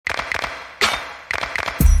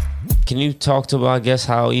can you talk to about, I guess,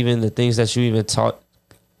 how even the things that you even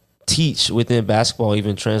teach within basketball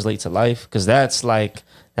even translate to life? Because that's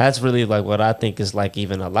really like what I think is like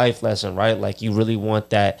even a life lesson, right? Like you really want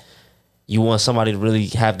that. You want somebody to really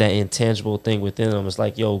have that intangible thing within them. It's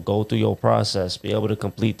like, yo, go through your process, be able to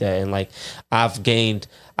complete that. And like, I've gained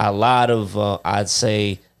a lot of, I'd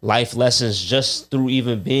say, life lessons just through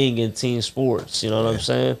even being in team sports. You know what I'm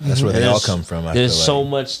saying? That's where they all come from. There's so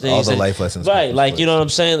much things. All the life lessons. Right. Like, you know what I'm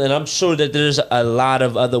saying? And I'm sure that there's a lot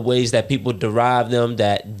of other ways that people derive them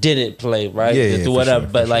that didn't play, right? Yeah, do whatever.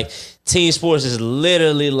 Sure, but like, team sports is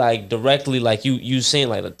literally like directly like you saying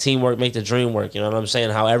like the teamwork make the dream work. You know what I'm saying?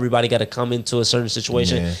 How everybody got to come into a certain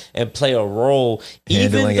situation and play a role,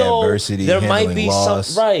 handling even though adversity, there might be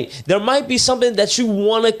loss. there might be something that you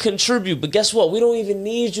want to contribute, but guess what? We don't even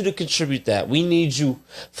need you to contribute that. We need you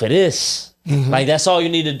for this. Like that's all you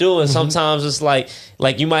need to do. And sometimes it's like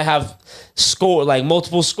you might have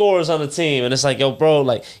multiple scores on the team, and it's like, yo, bro,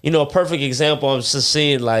 like, you know, a perfect example I'm just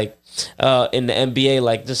seeing like in the NBA,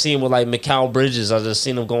 like just seeing with like Mikal Bridges, I just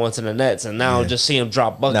seen him going to the Nets, and now just see him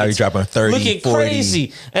drop buckets. Now he's dropping 30, looking 40.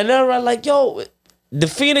 crazy, and they're like, yo, the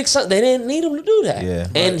Phoenix, they didn't need him to do that. Yeah,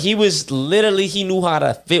 and he was literally, he knew how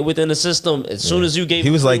to fit within the system as soon as you gave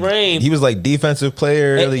him free reign. He was like defensive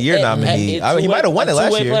player of the year nominee. I mean, he might have won it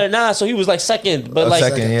last year. Player. Nah, so he was like second, but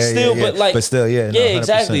like still, but still, yeah,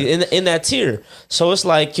 exactly in that tier. So it's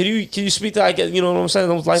like, can you speak to, I guess, you know what I'm saying?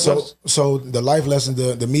 Those life lessons? So the life lesson,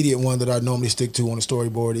 the immediate one that I normally stick to on the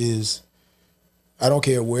storyboard is, I don't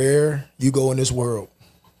care where you go in this world,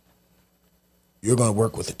 you're going to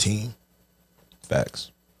work with a team.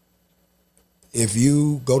 Facts. If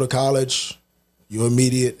you go to college, your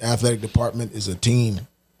immediate athletic department is a team.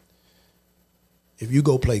 If you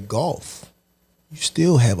go play golf, you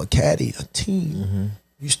still have a caddy, a team.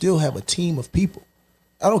 You still have a team of people.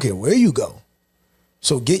 I don't care where you go.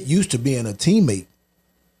 So get used to being a teammate.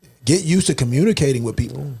 Get used to communicating with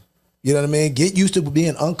people. You know what I mean? Get used to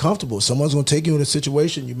being uncomfortable. Someone's going to take you in a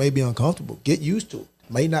situation you may be uncomfortable. Get used to it.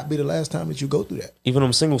 May not be the last time that you go through that. Even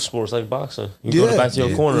on single sports like boxing, you go back to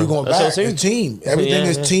your corner. You're going back to team. Everything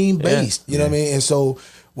is team based. You know what I mean? And so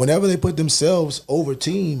whenever they put themselves over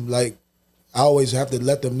team, like I always have to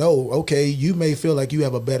let them know, okay, you may feel like you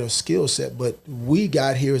have a better skill set, but we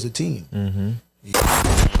got here as a team.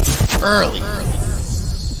 Early.